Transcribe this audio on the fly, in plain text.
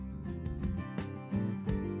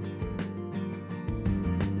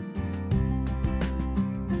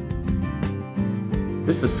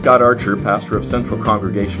This is Scott Archer, pastor of Central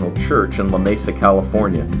Congregational Church in La Mesa,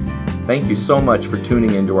 California. Thank you so much for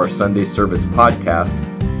tuning into our Sunday service podcast,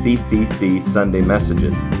 CCC Sunday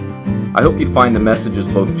Messages. I hope you find the messages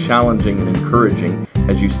both challenging and encouraging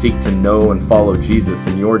as you seek to know and follow Jesus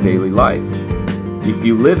in your daily life. If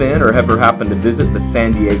you live in or ever happen to visit the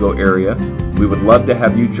San Diego area, we would love to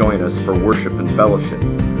have you join us for worship and fellowship.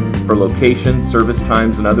 For location, service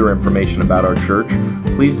times, and other information about our church,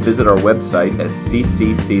 please visit our website at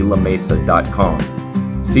ccclamesa.com.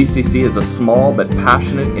 CCC is a small but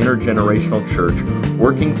passionate intergenerational church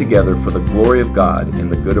working together for the glory of God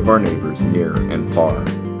and the good of our neighbors near and far.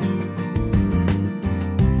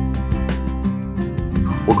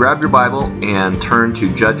 Well, grab your Bible and turn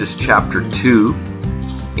to Judges chapter 2,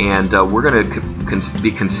 and we're going to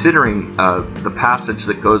be considering the passage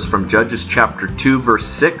that goes from Judges chapter 2 verse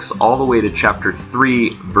 6 all the way to chapter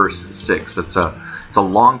 3 verse 6. It's a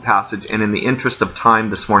long passage, and in the interest of time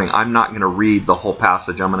this morning, I'm not going to read the whole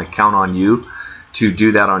passage. I'm going to count on you to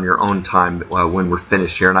do that on your own time when we're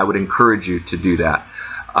finished here, and I would encourage you to do that.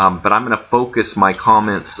 But I'm going to focus my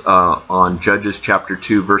comments on Judges chapter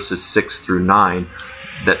 2 verses 6 through 9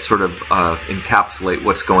 that sort of encapsulate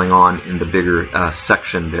what's going on in the bigger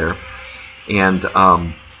section there. And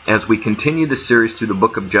as we continue the series through the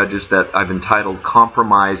book of Judges that I've entitled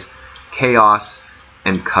Compromise, Chaos,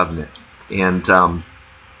 and Covenant. And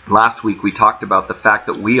last week we talked about the fact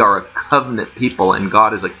that we are a covenant people and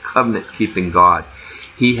God is a covenant-keeping God.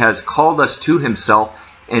 He has called us to Himself,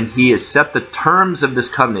 and He has set the terms of this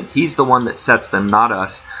covenant. He's the one that sets them, not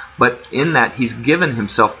us. But in that, He's given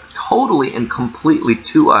Himself totally and completely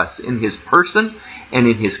to us in His person and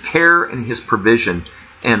in His care and His provision.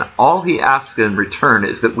 And all He asks in return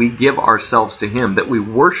is that we give ourselves to Him, that we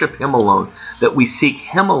worship Him alone, that we seek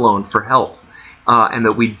Him alone for help, and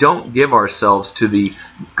that we don't give ourselves to the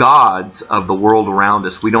gods of the world around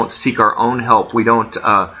us. We don't seek our own help. We don't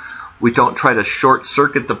try to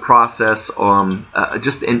short-circuit the process,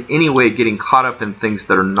 just in any way getting caught up in things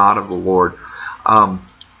that are not of the Lord.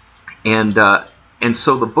 And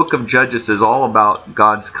so the book of Judges is all about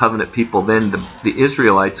God's covenant people, then the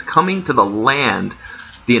Israelites coming to the land,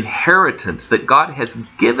 the inheritance that God has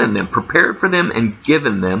given them, prepared for them and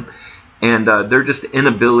given them, and their just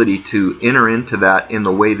inability to enter into that in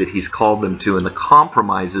the way that He's called them to, and the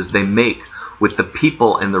compromises they make with the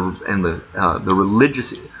people and the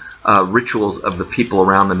religious rituals of the people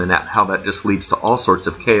around them, and how that just leads to all sorts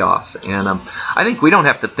of chaos. And I think we don't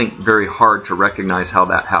have to think very hard to recognize how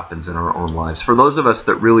that happens in our own lives. For those of us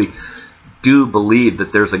that really do believe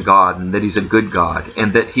that there's a God and that He's a good God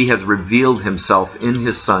and that He has revealed Himself in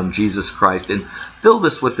His Son, Jesus Christ, and filled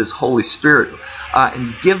us with His Holy Spirit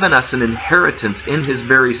and given us an inheritance in His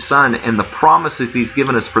very Son and the promises He's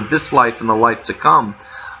given us for this life and the life to come,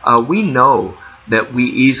 we know that we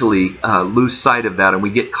easily lose sight of that, and we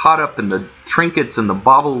get caught up in the trinkets and the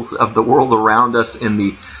baubles of the world around us,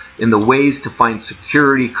 in the ways to find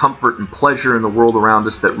security, comfort, and pleasure in the world around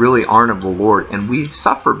us that really aren't of the Lord, and we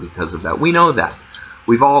suffer because of that. We know that.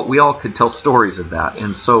 We all could tell stories of that,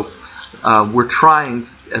 and so we're trying,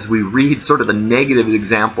 as we read sort of the negative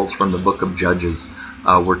examples from the book of Judges,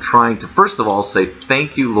 we're trying to first of all say,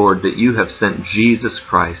 thank you, Lord, that you have sent Jesus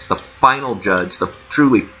Christ, the final judge, the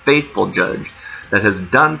truly faithful judge, that has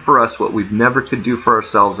done for us what we never could do for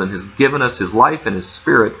ourselves and has given us His life and His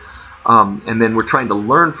Spirit. And then we're trying to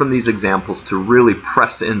learn from these examples to really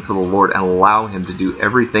press into the Lord and allow Him to do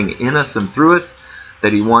everything in us and through us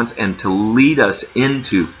that He wants, and to lead us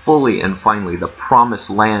into fully and finally the promised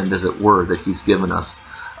land, as it were, that He's given us,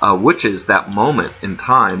 which is that moment in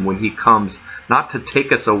time when He comes not to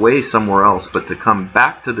take us away somewhere else, but to come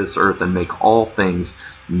back to this earth and make all things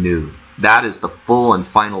new. That is the full and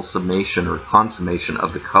final summation or consummation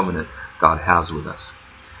of the covenant God has with us.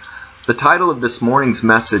 The title of this morning's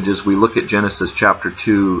message, as we look at Genesis chapter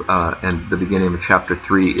 2 and the beginning of chapter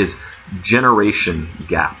 3, is Generation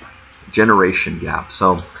Gap. Generation Gap.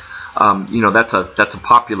 So, that's a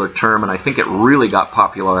popular term, and I think it really got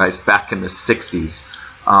popularized back in the 60s.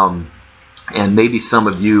 And maybe some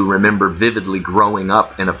of you remember vividly growing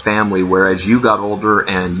up in a family where, as you got older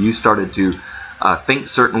and you started to think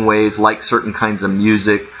certain ways, like certain kinds of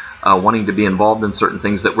music, wanting to be involved in certain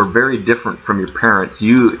things that were very different from your parents,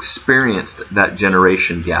 you experienced that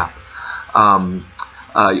generation gap.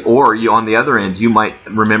 Or you, on the other end, you might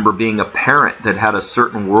remember being a parent that had a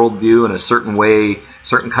certain worldview and a certain way,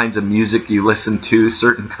 certain kinds of music you listened to,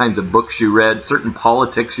 certain kinds of books you read, certain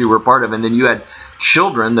politics you were part of, and then you had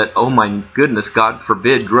children that, oh my goodness, God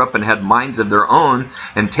forbid, grew up and had minds of their own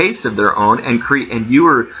and tastes of their own, and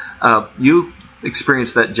you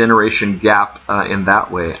experienced that generation gap in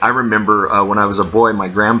that way. I remember when I was a boy, my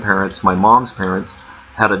grandparents, my mom's parents,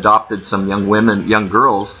 had adopted some young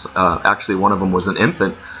girls. Actually, one of them was an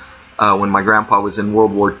infant. When my grandpa was in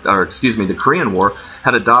the Korean War,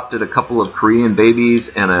 had adopted a couple of Korean babies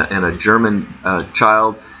and a German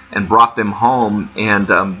child, and brought them home.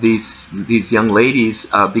 And these young ladies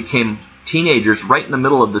became teenagers right in the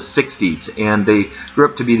middle of the 60s, and they grew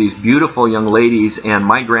up to be these beautiful young ladies. And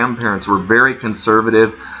my grandparents were very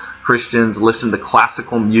conservative Christians, listened to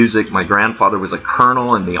classical music. My grandfather was a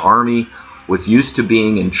colonel in the army, was used to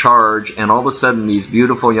being in charge, and all of a sudden these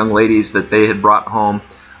beautiful young ladies that they had brought home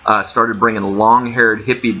started bringing long-haired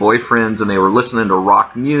hippie boyfriends, and they were listening to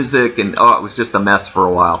rock music, and it was just a mess for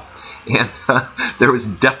a while. And there was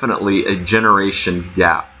definitely a generation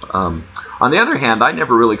gap. On the other hand, I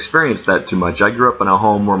never really experienced that too much. I grew up in a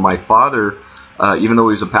home where my father, even though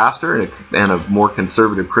he was a pastor and a more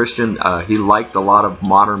conservative Christian, he liked a lot of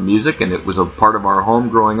modern music, and it was a part of our home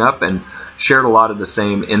growing up, and shared a lot of the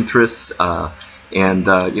same interests.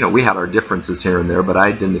 We had our differences here and there, but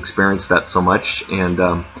I didn't experience that so much.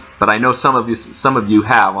 But I know some of you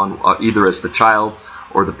have, on either as the child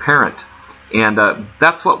or the parent. And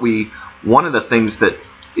that's one of the things that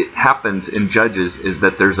it happens in Judges is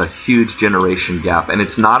that there's a huge generation gap. And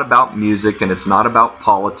it's not about music, and it's not about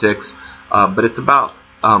politics, but it's about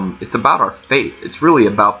our faith. It's really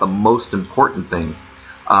about the most important thing.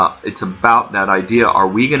 It's about that idea: are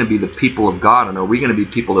we going to be the people of God, and are we going to be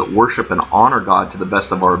people that worship and honor God to the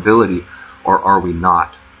best of our ability, or are we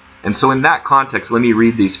not? And so in that context, let me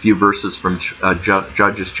read these few verses from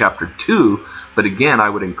Judges chapter 2. But again, I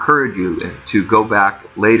would encourage you to go back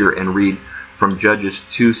later and read from Judges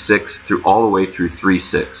 2:6 through all the way through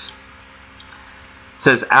 3:6. It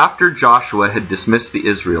says, after Joshua had dismissed the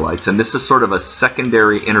Israelites, and this is sort of a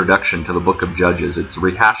secondary introduction to the book of Judges. It's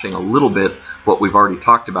rehashing a little bit what we've already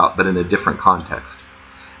talked about, but in a different context.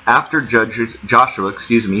 After Joshua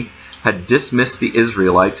had dismissed the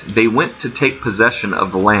Israelites, they went to take possession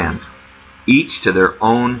of the land, each to their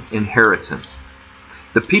own inheritance.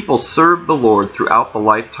 The people served the Lord throughout the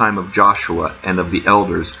lifetime of Joshua and of the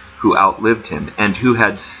elders who outlived him, and who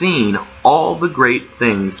had seen all the great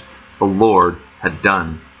things the Lord had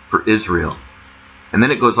done for Israel. And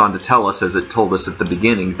then it goes on to tell us, as it told us at the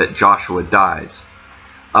beginning, that Joshua dies.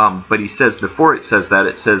 But he says, before it says that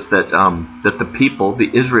the people, the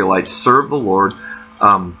Israelites, served the Lord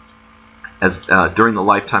during the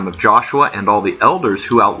lifetime of Joshua and all the elders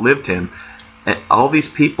who outlived him, and all these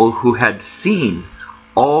people who had seen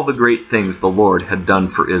all the great things the Lord had done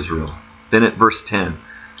for Israel. Then at verse 10,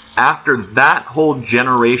 after that whole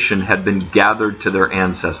generation had been gathered to their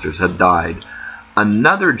ancestors, had died,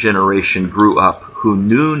 another generation grew up who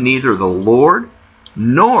knew neither the Lord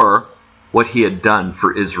nor what he had done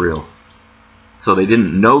for Israel. So they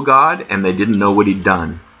didn't know God, and they didn't know what he'd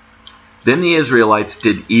done. Then the Israelites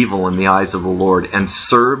did evil in the eyes of the Lord and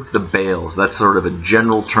served the Baals. That's sort of a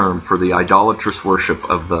general term for the idolatrous worship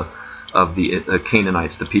of the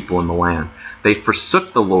Canaanites, the people in the land. They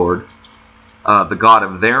forsook the Lord, the God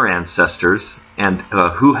of their ancestors, and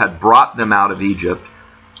who had brought them out of Egypt.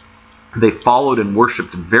 They followed and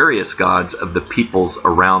worshipped various gods of the peoples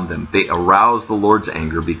around them. They aroused the Lord's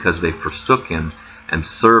anger because they forsook him and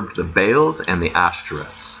served the Baals and the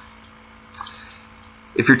Ashtoreths.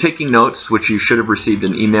 If you're taking notes, which you should have received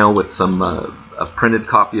an email with a printed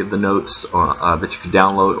copy of the notes that you could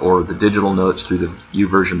download, or the digital notes through the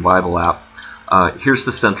YouVersion Bible app, here's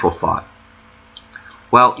the central thought.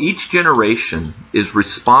 While each generation is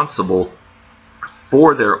responsible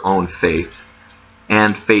for their own faith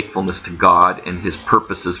and faithfulness to God and his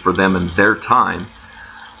purposes for them in their time,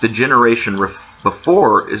 the generation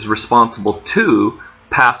before is responsible to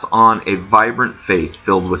pass on a vibrant faith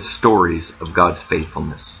filled with stories of God's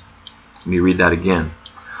faithfulness. Let me read that again.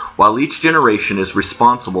 While each generation is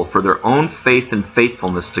responsible for their own faith and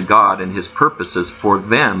faithfulness to God and his purposes for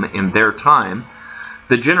them in their time,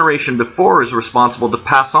 the generation before is responsible to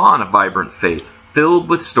pass on a vibrant faith filled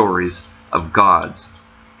with stories of God's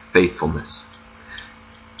faithfulness.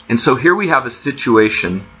 And so here we have a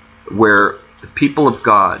situation where the people of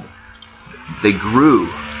God, they grew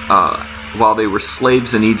while they were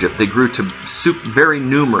slaves in Egypt. They grew to very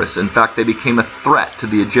numerous. In fact, they became a threat to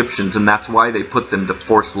the Egyptians, and that's why they put them to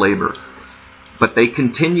forced labor. But they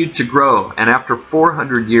continued to grow, and after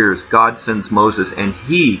 400 years, God sends Moses, and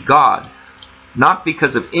God, not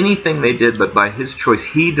because of anything they did, but by his choice,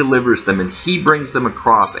 he delivers them, and he brings them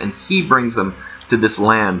across, and he brings them to this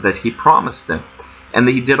land that he promised them. And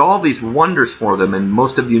he did all these wonders for them. And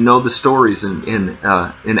most of you know the stories in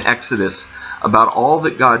Exodus about all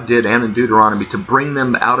that God did, and in Deuteronomy, to bring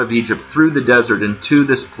them out of Egypt through the desert and to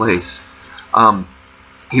this place.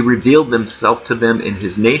 He revealed himself to them in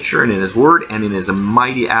his nature and in his word and in his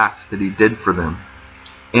mighty acts that he did for them.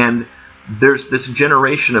 And there's this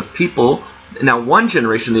generation of people. Now, one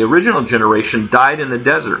generation, the original generation, died in the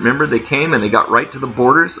desert. Remember, they came and they got right to the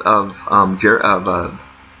borders of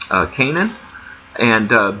Canaan,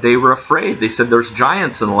 and they were afraid. They said, there's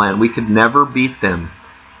giants in the land. We could never beat them.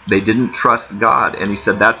 They didn't trust God. And he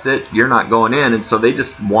said, that's it. You're not going in. And so they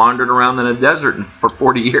just wandered around in a desert for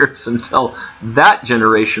 40 years until that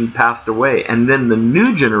generation passed away. And then the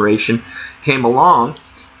new generation came along.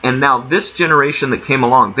 And now this generation that came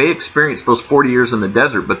along, they experienced those 40 years in the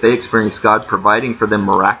desert, but they experienced God providing for them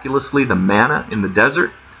miraculously the manna in the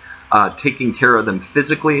desert, taking care of them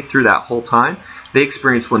physically through that whole time. They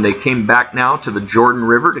experienced when they came back now to the Jordan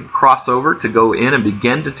River to cross over, to go in and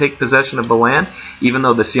begin to take possession of the land. Even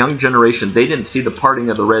though this young generation, they didn't see the parting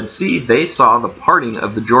of the Red Sea, they saw the parting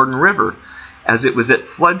of the Jordan River as it was at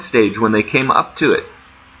flood stage when they came up to it.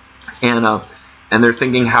 And they're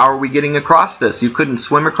thinking, how are we getting across this? You couldn't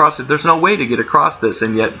swim across it. There's no way to get across this.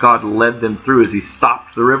 And yet God led them through as he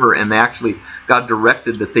stopped the river. And God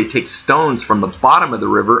directed that they take stones from the bottom of the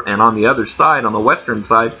river, and on the other side, on the western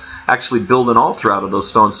side, actually build an altar out of those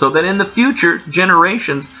stones, so that in the future,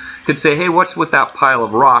 generations could say, hey, what's with that pile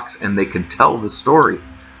of rocks? And they could tell the story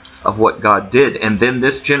of what God did. And then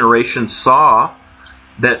this generation saw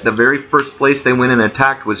that the very first place they went and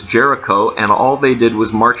attacked was Jericho, and all they did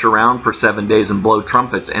was march around for 7 days and blow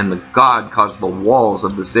trumpets, and God caused the walls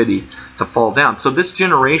of the city to fall down. So this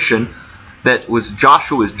generation that was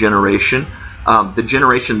Joshua's generation, the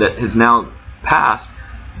generation that has now passed,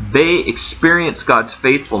 they experienced God's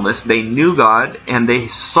faithfulness, they knew God, and they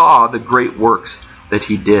saw the great works that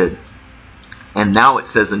he did. And now it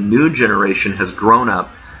says a new generation has grown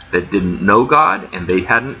up that didn't know God, and they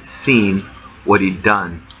hadn't seen what he'd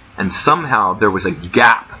done. And somehow there was a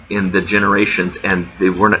gap in the generations, and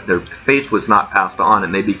their faith was not passed on,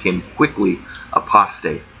 and they became quickly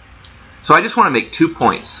apostate. So I just want to make 2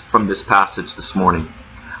 points from this passage this morning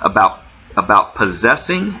about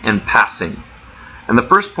possessing and passing. And the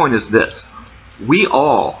first point is this: we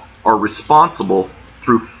all are responsible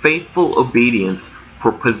through faithful obedience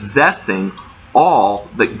for possessing all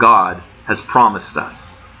that God has promised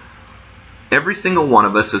us. Every single one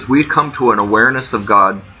of us, as we come to an awareness of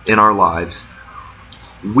God in our lives,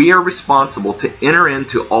 we are responsible to enter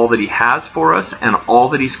into all that he has for us and all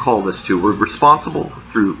that he's called us to. We're responsible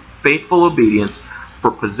through faithful obedience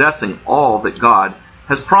for possessing all that God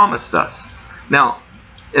has promised us. Now,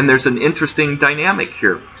 and there's an interesting dynamic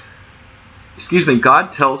here.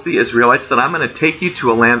 God tells the Israelites that I'm going to take you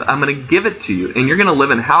to a land, I'm going to give it to you, and you're going to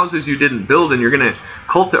live in houses you didn't build, and you're going to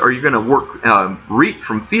cultivate, or you're going to reap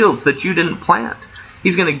from fields that you didn't plant.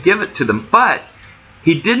 He's going to give it to them, but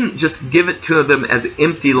he didn't just give it to them as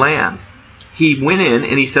empty land. He went in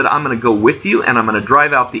and he said, I'm going to go with you, and I'm going to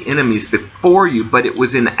drive out the enemies before you, but it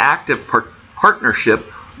was in active partnership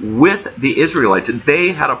with the Israelites. They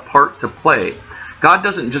had a part to play. God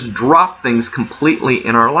doesn't just drop things completely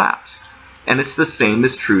in our laps. And it's the same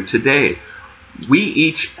is true today. We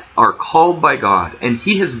each are called by God, and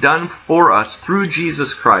he has done for us through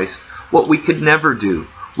Jesus Christ what we could never do.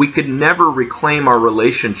 We could never reclaim our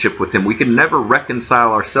relationship with him. We could never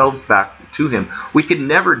reconcile ourselves back to him. We could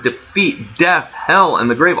never defeat death, hell, and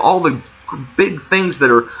the grave, all the big things that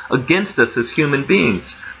are against us as human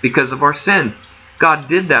beings because of our sin. God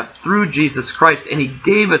did that through Jesus Christ, and he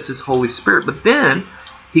gave us his Holy Spirit. But then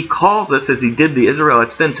he calls us, as he did the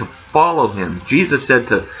Israelites then, to follow him. Jesus said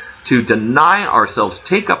to deny ourselves,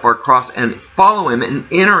 take up our cross, and follow him, and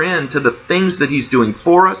enter into the things that he's doing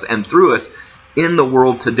for us and through us in the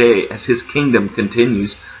world today as his kingdom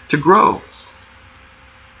continues to grow.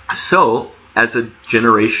 So, as a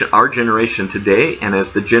generation, our generation today, and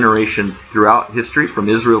as the generations throughout history from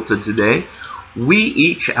Israel to today, we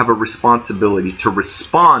each have a responsibility to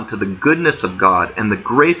respond to the goodness of God and the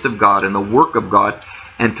grace of God and the work of God,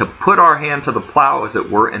 and to put our hand to the plow, as it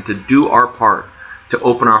were, and to do our part, to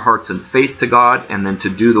open our hearts in faith to God, and then to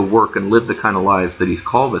do the work and live the kind of lives that he's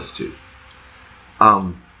called us to.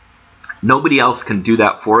 Nobody else can do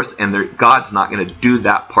that for us, and God's not going to do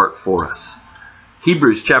that part for us.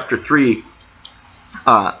 Hebrews chapter 3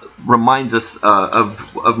 reminds us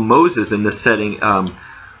of Moses in this setting,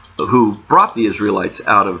 who brought the Israelites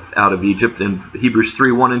out of Egypt. In Hebrews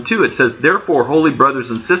 3, 1 and 2, it says, "Therefore, holy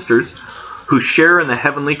brothers and sisters, who share in the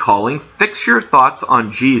heavenly calling, fix your thoughts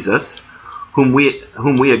on Jesus, whom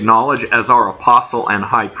we acknowledge as our apostle and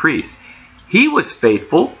high priest. He was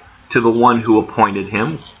faithful to the one who appointed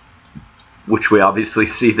him, which we obviously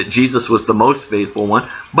see that Jesus was the most faithful one.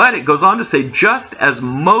 But it goes on to say, just as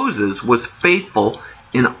Moses was faithful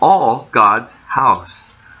in all God's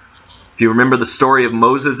house. If you remember the story of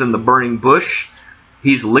Moses in the burning bush,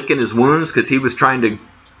 he's licking his wounds because he was trying to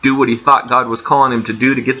do what he thought God was calling him to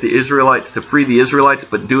do to get the Israelites, to free the Israelites,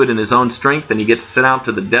 but do it in his own strength. And he gets sent out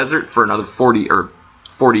to the desert for another 40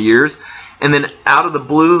 years. And then out of the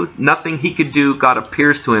blue, nothing he could do, God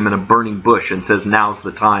appears to him in a burning bush and says, now's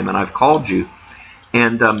the time, and I've called you.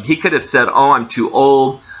 And he could have said, oh, I'm too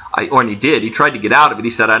old. And he did. He tried to get out of it. He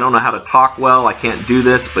said, I don't know how to talk well. I can't do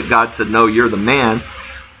this. But God said, no, you're the man.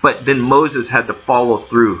 But then Moses had to follow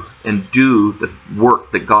through and do the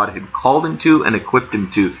work that God had called him to and equipped him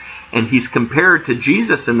to. And he's compared to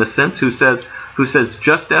Jesus in the sense who says,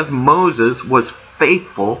 just as Moses was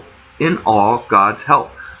faithful in all God's help.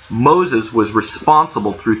 Moses was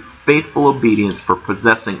responsible through faithful obedience for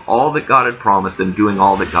possessing all that God had promised and doing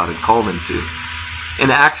all that God had called him to.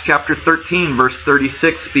 In Acts chapter 13, verse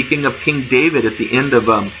 36, speaking of King David at the end of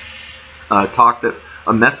a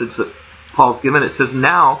message that Paul's given, it says,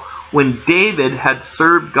 now, when David had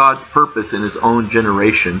served God's purpose in his own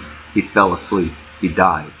generation, he fell asleep. He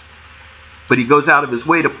died. But he goes out of his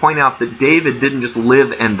way to point out that David didn't just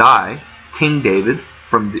live and die. King David,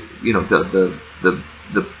 from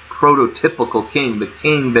the prototypical king, the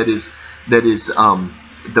king that is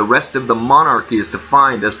the rest of the monarchy is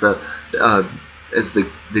defined as the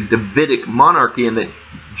Davidic monarchy, and that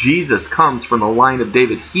Jesus comes from the line of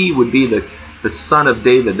David. He would be the son of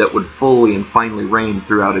David that would fully and finally reign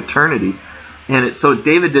throughout eternity. And so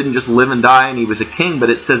David didn't just live and die and he was a king,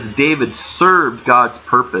 but it says David served God's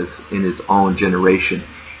purpose in his own generation.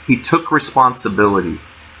 He took responsibility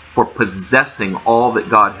for possessing all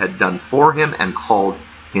that God had done for him and called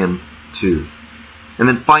him to. And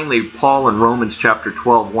then finally, Paul in Romans chapter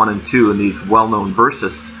 12, 1 and 2, in these well-known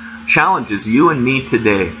verses, challenges you and me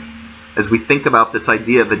today as we think about this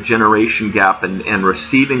idea of a generation gap and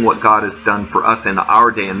receiving what God has done for us in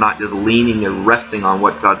our day and not just leaning and resting on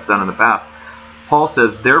what God's done in the past. Paul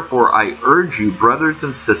says, therefore I urge you, brothers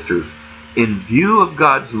and sisters, in view of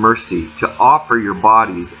God's mercy, to offer your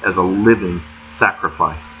bodies as a living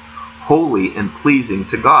sacrifice, holy and pleasing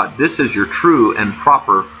to God. This is your true and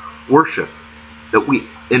proper worship. That we,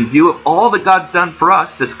 in view of all that God's done for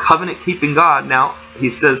us, this covenant-keeping God, now he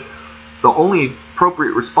says the only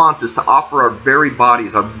appropriate response is to offer our very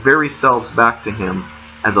bodies, our very selves back to him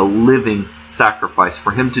as a living sacrifice,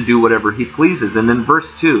 for him to do whatever he pleases. And then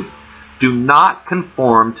verse 2, do not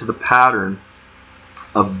conform to the pattern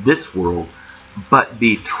of this world, but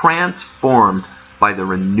be transformed by the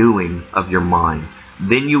renewing of your mind.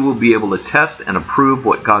 Then you will be able to test and approve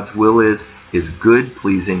what God's will is, his good,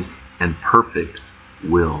 pleasing, and perfect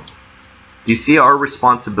will. Do you see our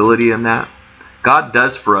responsibility in that? God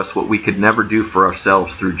does for us what we could never do for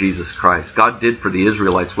ourselves through Jesus Christ. God did for the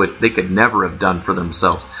Israelites what they could never have done for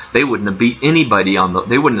themselves. They wouldn't have beat anybody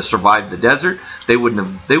they wouldn't have survived the desert. They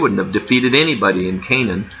wouldn't have defeated anybody in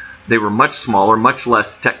Canaan. They were much smaller, much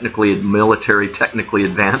less technically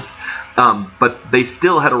advanced. But they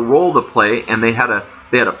still had a role to play, and they had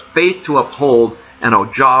a faith to uphold and a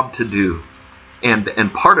job to do.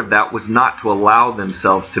 And part of that was not to allow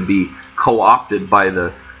themselves to be co-opted by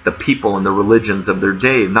the people and the religions of their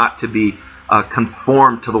day, not to be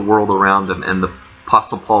conformed to the world around them. And the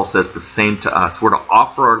Apostle Paul says the same to us. We're to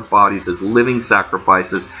offer our bodies as living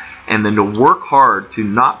sacrifices, and then to work hard to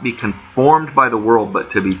not be conformed by the world,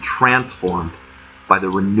 but to be transformed by the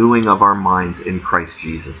renewing of our minds in Christ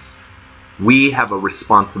Jesus. We have a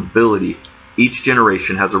responsibility. Each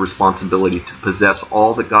generation has a responsibility to possess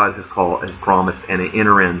all that God has promised and to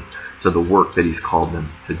enter into the work that he's called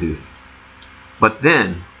them to do. But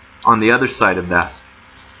then, on the other side of that,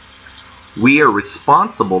 we are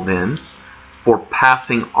responsible then for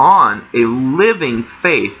passing on a living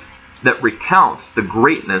faith that recounts the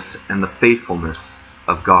greatness and the faithfulness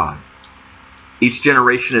of God. Each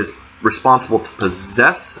generation is responsible to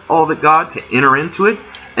possess all that God, to enter into it,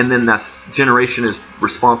 and then that generation is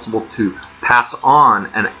responsible to pass on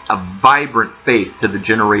a vibrant faith to the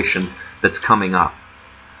generation that's coming up.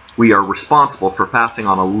 We are responsible for passing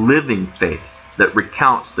on a living faith that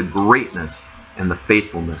recounts the greatness and the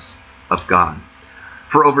faithfulness of God.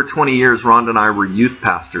 For over 20 years, Rhonda and I were youth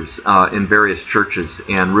pastors in various churches,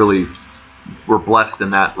 and really were blessed in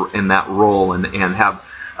that role, and have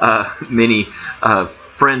many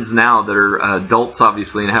friends now that are adults,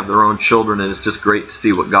 obviously, and have their own children, and it's just great to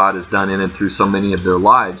see what God has done in and through so many of their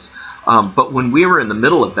lives. But when we were in the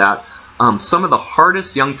middle of that, some of the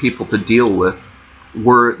hardest young people to deal with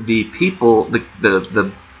were the people,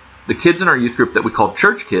 the the kids in our youth group that we called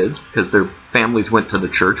church kids, because their families went to the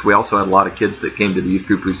church. We also had a lot of kids that came to the youth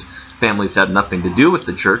group whose families had nothing to do with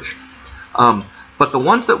the church. But the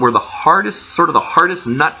ones that were the hardest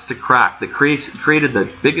nuts to crack, that created the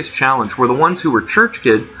biggest challenge, were the ones who were church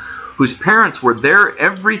kids whose parents were there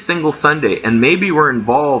every single Sunday and maybe were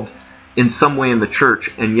involved in some way in the church,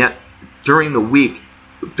 and yet during the week,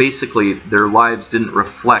 basically their lives didn't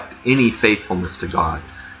reflect any faithfulness to God.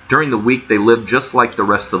 During the week, they lived just like the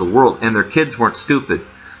rest of the world, and their kids weren't stupid.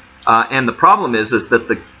 And the problem is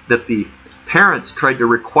that the parents tried to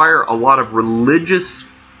require a lot of religious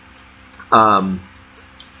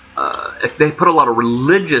they put a lot of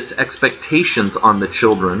religious expectations on the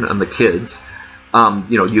children and the kids.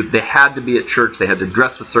 They had to be at church, they had to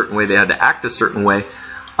dress a certain way, they had to act a certain way.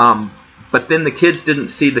 But then the kids didn't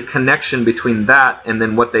see the connection between that and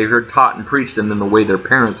then what they heard taught and preached and then the way their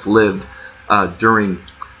parents lived during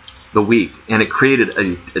the week. And it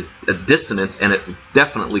created a dissonance, and it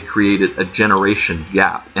definitely created a generation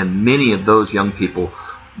gap. And many of those young people,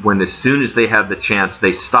 when as soon as they had the chance,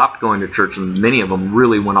 they stopped going to church, and many of them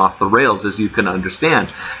really went off the rails, as you can understand.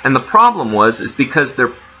 And the problem is because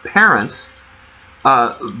their parents,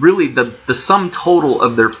 really the sum total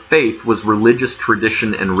of their faith was religious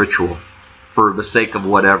tradition and ritual for the sake of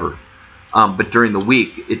whatever. But during the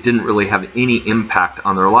week, it didn't really have any impact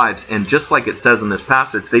on their lives. And just like it says in this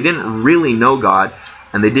passage, they didn't really know God,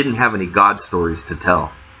 and they didn't have any God stories to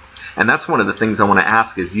tell. And that's one of the things I want to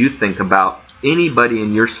ask as you think about anybody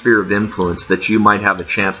in your sphere of influence that you might have a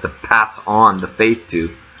chance to pass on the faith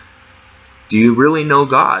to. Do you really know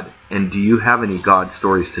God? And do you have any God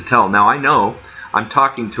stories to tell? Now, I know I'm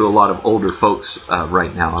talking to a lot of older folks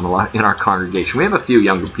right now in our congregation. We have a few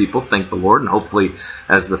younger people, thank the Lord, and hopefully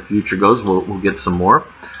as the future goes, we'll get some more.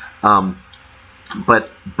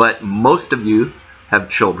 But most of you have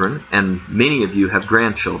children, and many of you have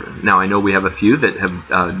grandchildren. Now, I know we have a few that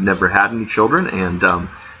have never had any children,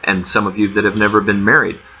 and some of you that have never been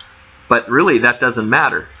married. But really, that doesn't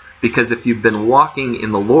matter, because if you've been walking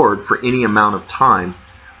in the Lord for any amount of time,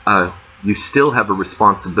 you still have a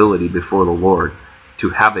responsibility before the Lord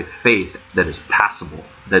to have a faith that is passable,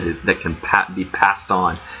 that can be passed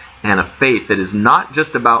on, and a faith that is not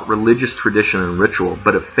just about religious tradition and ritual,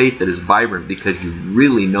 but a faith that is vibrant because you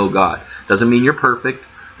really know God. Doesn't mean you're perfect,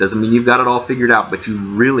 doesn't mean you've got it all figured out, but you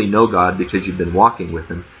really know God because you've been walking with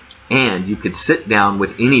Him. And you could sit down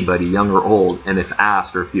with anybody, young or old, and if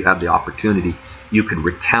asked, or if you have the opportunity, you could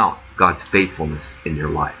recount God's faithfulness in your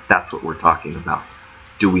life. That's what we're talking about.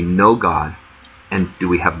 Do we know God? And do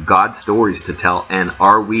we have God stories to tell? And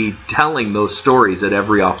are we telling those stories at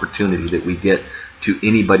every opportunity that we get to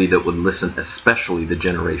anybody that would listen, especially the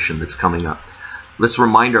generation that's coming up? Let's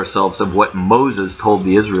remind ourselves of what Moses told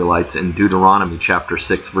the Israelites in Deuteronomy chapter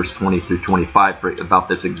 6, verse 20 through 25 about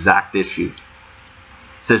this exact issue.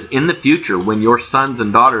 It says, "In the future, when your sons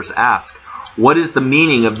and daughters ask, 'What is the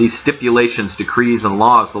meaning of these stipulations, decrees, and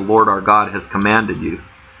laws the Lord our God has commanded you?'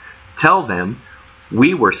 Tell them,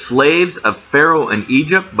 'We were slaves of Pharaoh in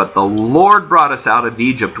Egypt, but the Lord brought us out of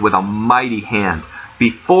Egypt with a mighty hand.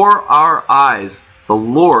 Before our eyes, the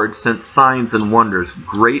Lord sent signs and wonders,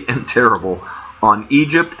 great and terrible, on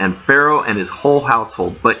Egypt and Pharaoh and his whole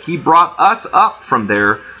household. But He brought us up from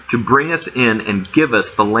there to bring us in and give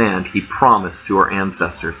us the land He promised to our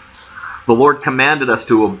ancestors. The Lord commanded us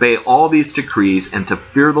to obey all these decrees and to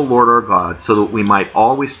fear the Lord our God, so that we might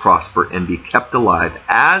always prosper and be kept alive,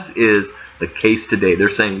 as is the case today." They're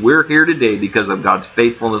saying we're here today because of God's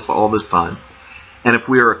faithfulness all this time. "And if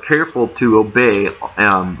we are careful to obey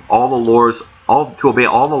all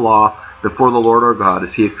the law before the Lord our God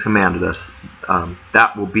as He has commanded us,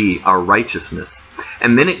 that will be our righteousness."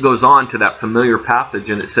 And then it goes on to that familiar passage,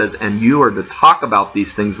 and it says, "And you are to talk about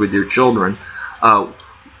these things with your children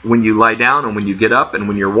when you lie down and when you get up and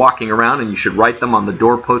when you're walking around, and you should write them on the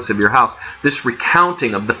doorposts of your house." This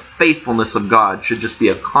recounting of the faithfulness of God should just be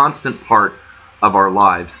a constant part of our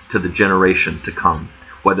lives to the generation to come.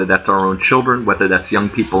 Whether that's our own children, whether that's young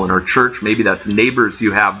people in our church, maybe that's neighbors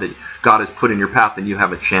you have that God has put in your path and you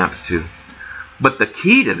have a chance to. But the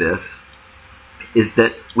key to this is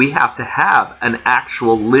that we have to have an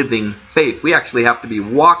actual living faith. We actually have to be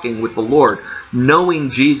walking with the Lord, knowing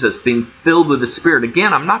Jesus, being filled with the Spirit.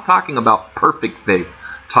 Again, I'm not talking about perfect faith,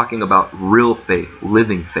 I'm talking about real faith,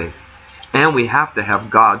 living faith. And we have to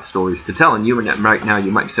have God stories to tell. And you right now,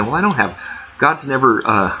 you might be saying, "Well, I don't have, God's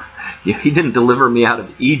never, He didn't deliver me out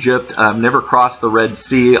of Egypt. I've never crossed the Red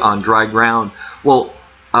Sea on dry ground." Well,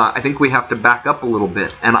 I think we have to back up a little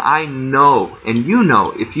bit. And I know, and you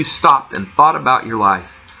know, if you stopped and thought about your life,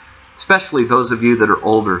 especially those of you that are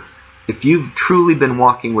older, if you've truly been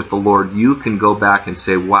walking with the Lord, you can go back and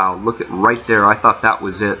say, wow, look at right there. I thought that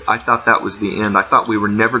was it. I thought that was the end. I thought we were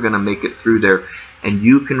never going to make it through there. And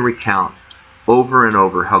you can recount over and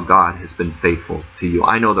over how God has been faithful to you.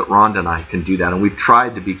 I know that Rhonda and I can do that, and we've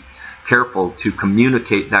tried to be careful to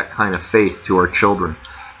communicate that kind of faith to our children.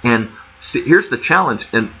 And see, here's the challenge.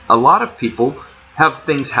 And a lot of people have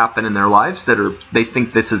things happen in their lives that they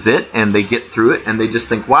think this is it, and they get through it, and they just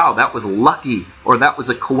think, wow, that was lucky, or that was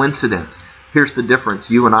a coincidence. Here's the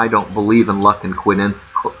difference. You and I don't believe in luck and coincidence.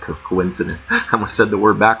 I almost said the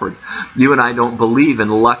word backwards. You and I don't believe in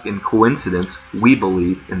luck and coincidence. We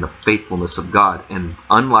believe in the faithfulness of God. And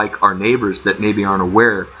unlike our neighbors that maybe aren't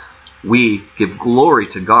aware, we give glory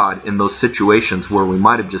to God in those situations where we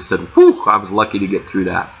might have just said, whew, I was lucky to get through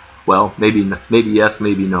that. Well, maybe yes,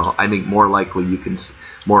 maybe no. I think more likely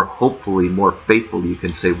more hopefully, more faithfully you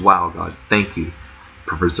can say, wow, God, thank you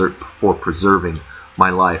for preserving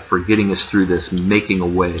my life, for getting us through this, making a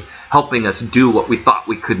way, helping us do what we thought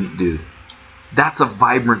we couldn't do. That's a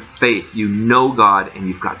vibrant faith. You know God, and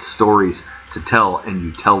you've got stories to tell, and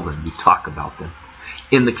you tell them, you talk about them.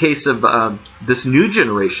 In the case of this new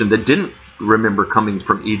generation that didn't remember coming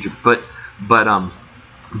from Egypt, but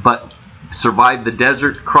survived the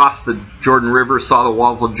desert, crossed the Jordan River, saw the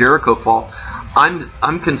walls of Jericho fall,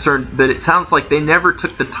 I'm concerned that it sounds like they never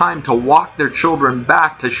took the time to walk their children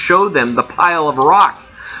back to show them the pile of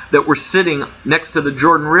rocks that were sitting next to the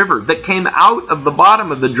Jordan River, that came out of the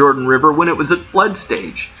bottom of the Jordan River when it was at flood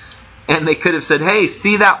stage. And they could have said, hey,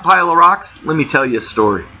 see that pile of rocks? Let me tell you a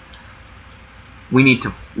story. We need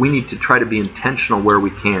to try to be intentional where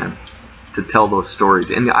we can to tell those stories.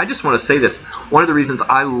 And I just want to say this. One of the reasons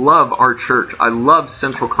I love our church, I love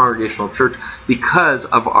Central Congregational Church, because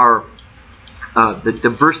of our the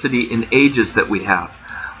diversity in ages that we have.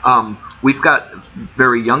 We've got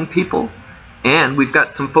very young people, and we've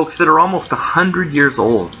got some folks that are almost 100 years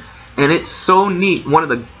old. And it's so neat. One of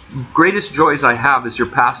the greatest joys I have as your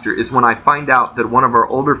pastor is when I find out that one of our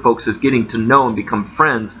older folks is getting to know and become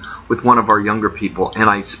friends with one of our younger people. And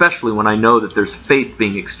especially when I know that there's faith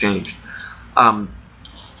being exchanged.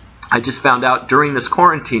 I just found out during this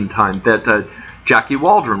quarantine time that Jackie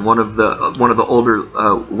Waldron, one of the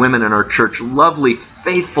older women in our church, lovely,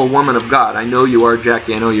 faithful woman of God. I know you are,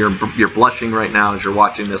 Jackie. I know you're blushing right now as you're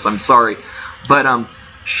watching this. I'm sorry, but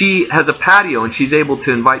she has a patio, and she's able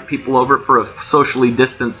to invite people over for a socially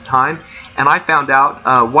distanced time. And I found out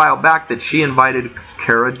a while back that she invited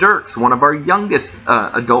Kara Dirks, one of our youngest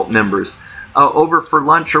adult members, over for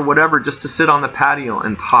lunch or whatever, just to sit on the patio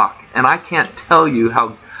and talk. And I can't tell you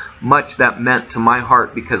how much that meant to my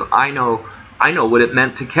heart, because I know what it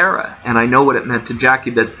meant to Kara, and I know what it meant to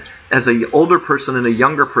Jackie, that as an older person and a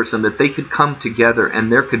younger person, that they could come together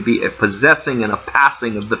and there could be a possessing and a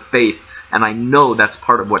passing of the faith. And I know that's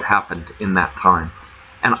part of what happened in that time.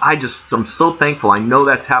 And I'm so thankful. I know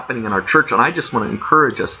that's happening in our church, and I just want to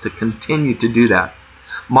encourage us to continue to do that.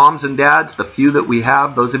 Moms and dads, the few that we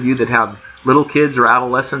have, those of you that have little kids or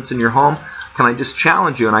adolescents in your home, can I just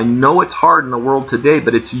challenge you? And I know it's hard in the world today,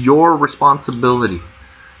 but it's your responsibility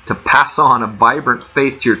to pass on a vibrant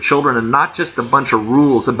faith to your children, and not just a bunch of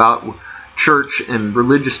rules about church and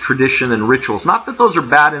religious tradition and rituals. Not that those are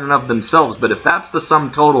bad in and of themselves, but if that's the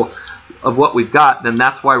sum total of what we've got, then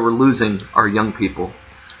that's why we're losing our young people.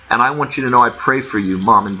 And I want you to know I pray for you,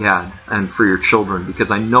 mom and dad, and for your children,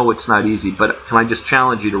 because I know it's not easy. But can I just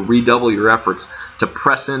challenge you to redouble your efforts, to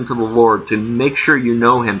press into the Lord, to make sure you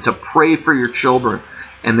know Him, to pray for your children,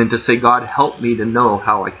 and then to say, God, help me to know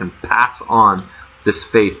how I can pass on this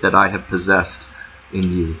faith that I have possessed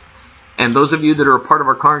in you. And those of you that are a part of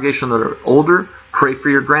our congregation that are older, pray for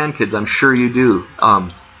your grandkids. I'm sure you do.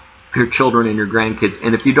 Your children and your grandkids.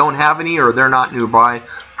 And if you don't have any, or they're not nearby,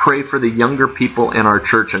 pray for the younger people in our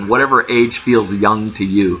church, and whatever age feels young to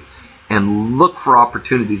you. And look for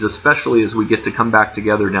opportunities, especially as we get to come back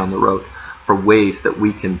together down the road, for ways that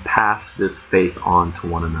we can pass this faith on to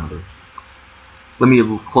one another. Let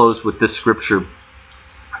me close with this scripture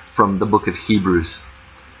from the book of Hebrews,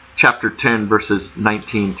 chapter 10, verses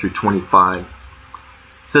 19 through 25. It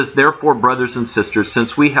says, therefore, brothers and sisters,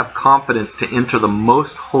 since we have confidence to enter the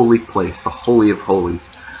most holy place, the Holy of Holies,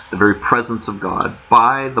 the very presence of God,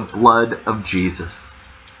 by the blood of Jesus,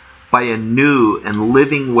 by a new and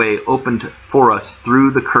living way opened for us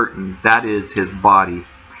through the curtain, that is His body.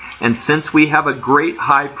 And since we have a great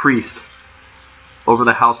high priest over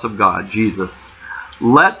the house of God, Jesus,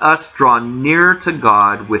 let us draw near to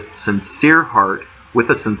God with a sincere heart,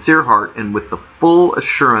 and with the full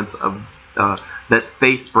assurance of that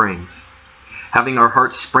faith brings, having our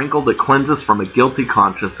hearts sprinkled to cleanse us from a guilty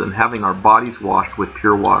conscience, and having our bodies washed with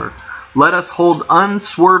pure water. Let us hold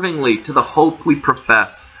unswervingly to the hope we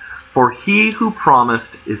profess, for he who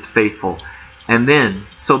promised is faithful. And then,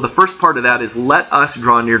 so the first part of that is let us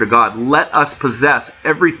draw near to God. Let us possess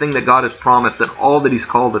everything that God has promised and all that he's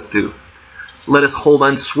called us to. Let us hold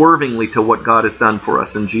unswervingly to what God has done for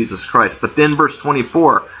us in Jesus Christ. But then verse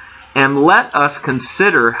 24, and let us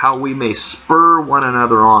consider how we may spur one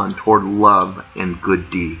another on toward love and good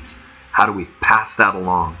deeds. How do we pass that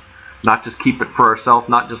along? Not just keep it for ourselves,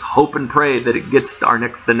 not just hope and pray that it gets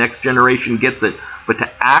the next generation gets it, but to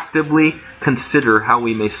actively consider how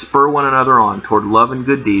we may spur one another on toward love and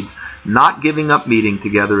good deeds, not giving up meeting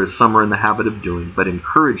together as some are in the habit of doing, but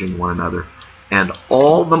encouraging one another, and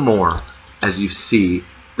all the more as you see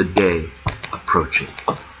the day approaching.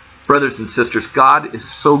 Brothers and sisters, God is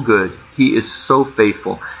so good. He is so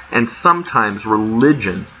faithful. And sometimes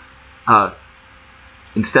religion,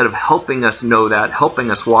 instead of helping us know that, helping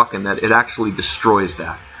us walk in that, it actually destroys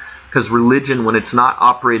that. Because religion, when it's not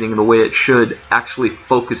operating the way it should, actually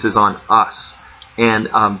focuses on us and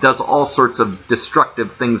does all sorts of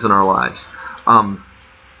destructive things in our lives.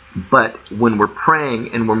 But when we're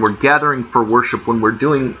praying and when we're gathering for worship, when we're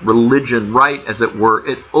doing religion right, as it were,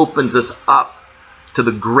 it opens us up to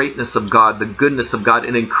the greatness of God, the goodness of God,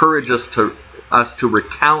 and encourages us to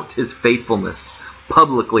recount his faithfulness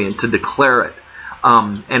publicly and to declare it.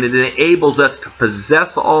 And it enables us to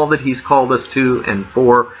possess all that he's called us to and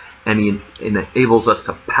for, and he enables us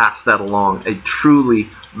to pass that along. A truly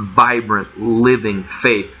vibrant, living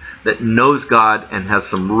faith that knows God and has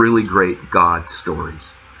some really great God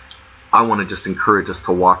stories. I want to just encourage us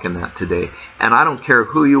to walk in that today. And I don't care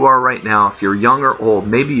who you are right now, if you're young or old,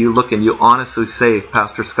 maybe you look and you honestly say,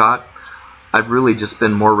 Pastor Scott, I've really just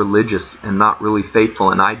been more religious and not really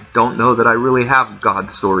faithful, and I don't know that I really have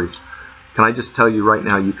God stories. Can I just tell you right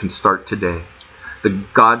now, you can start today. The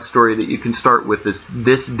God story that you can start with is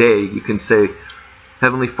this day. You can say,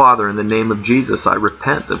 Heavenly Father, in the name of Jesus, I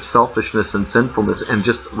repent of selfishness and sinfulness and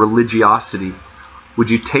just religiosity. Would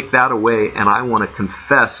you take that away? And I want to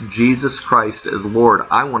confess Jesus Christ as Lord.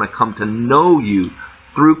 I want to come to know you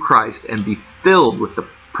through Christ and be filled with the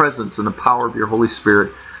presence and the power of your Holy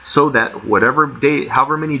Spirit, so that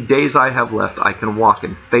however many days I have left, I can walk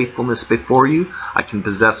in faithfulness before you. I can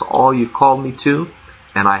possess all you've called me to,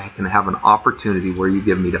 and I can have an opportunity where you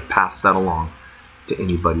give me to pass that along to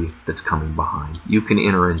anybody that's coming behind. You can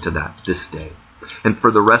enter into that this day. And for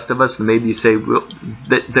the rest of us, maybe you say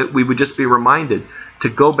that we would just be reminded to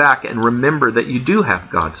go back and remember that you do have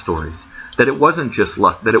God stories, that it wasn't just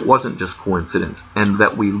luck, that it wasn't just coincidence, and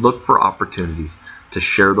that we look for opportunities to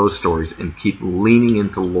share those stories and keep leaning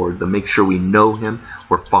into the Lord to make sure we know him,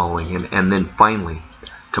 we're following him, and then finally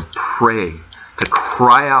to pray, to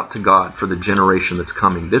cry out to God for the generation that's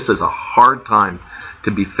coming. This is a hard time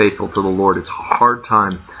to be faithful to the Lord. It's a hard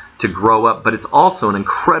time to grow up, but it's also an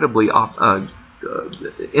incredibly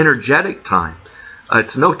energetic time.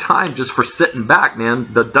 It's no time just for sitting back,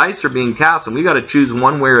 man. The dice are being cast, and we got to choose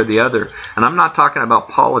one way or the other. And I'm not talking about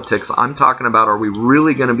politics. I'm talking about, are we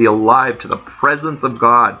really going to be alive to the presence of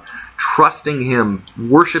God, trusting him,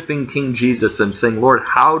 worshiping King Jesus, and saying, Lord,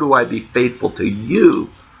 how do I be faithful to you?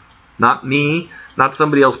 Not me, not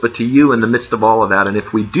somebody else, but to you in the midst of all of that. And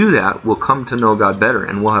if we do that, we'll come to know God better,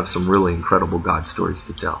 and we'll have some really incredible God stories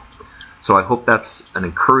to tell. So I hope that's an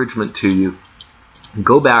encouragement to you.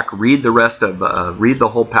 Go back, read the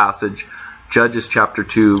whole passage, Judges chapter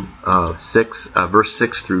 2, verse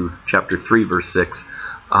 6 through chapter 3, verse 6,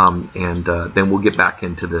 and then we'll get back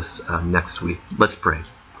into this next week. Let's pray.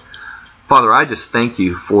 Father, I just thank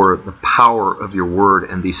you for the power of your word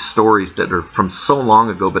and these stories that are from so long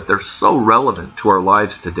ago, but they're so relevant to our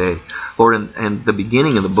lives today. Lord, and the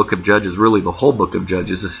beginning of the book of Judges, really the whole book of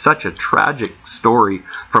Judges, is such a tragic story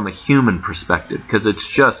from a human perspective, because it's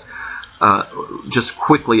just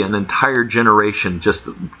quickly an entire generation just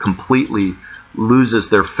completely loses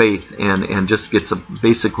their faith and just gets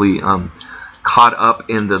basically caught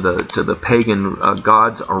up into the pagan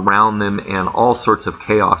gods around them, and all sorts of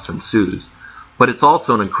chaos ensues. But it's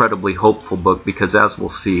also an incredibly hopeful book, because as we'll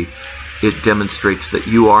see, it demonstrates that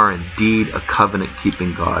you are indeed a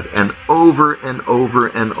covenant-keeping God, and over and over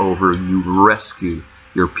and over you rescue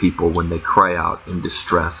your people when they cry out in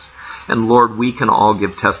distress. And Lord, we can all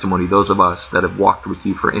give testimony, those of us that have walked with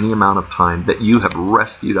you for any amount of time, that you have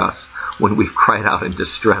rescued us when we've cried out in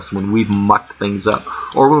distress, when we've mucked things up,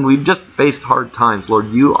 or when we've just faced hard times.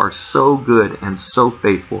 Lord, you are so good and so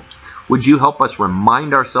faithful. Would you help us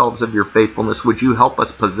remind ourselves of your faithfulness? Would you help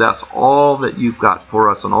us possess all that you've got for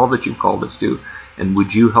us and all that you've called us to? And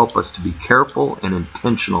would you help us to be careful and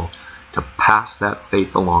intentional to pass that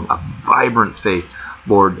faith along, a vibrant faith,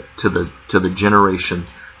 Lord, to the generation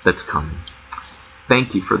that's coming.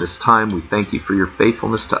 Thank you for this time. We thank you for your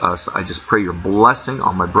faithfulness to us. I just pray your blessing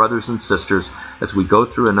on my brothers and sisters as we go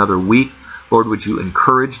through another week. Lord, would you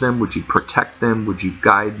encourage them? Would you protect them? Would you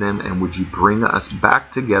guide them? And would you bring us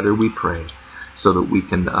back together, we pray, so that we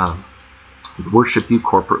can worship you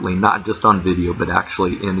corporately, not just on video, but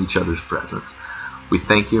actually in each other's presence. We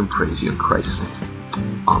thank you and praise you in Christ's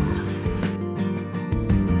name. Amen.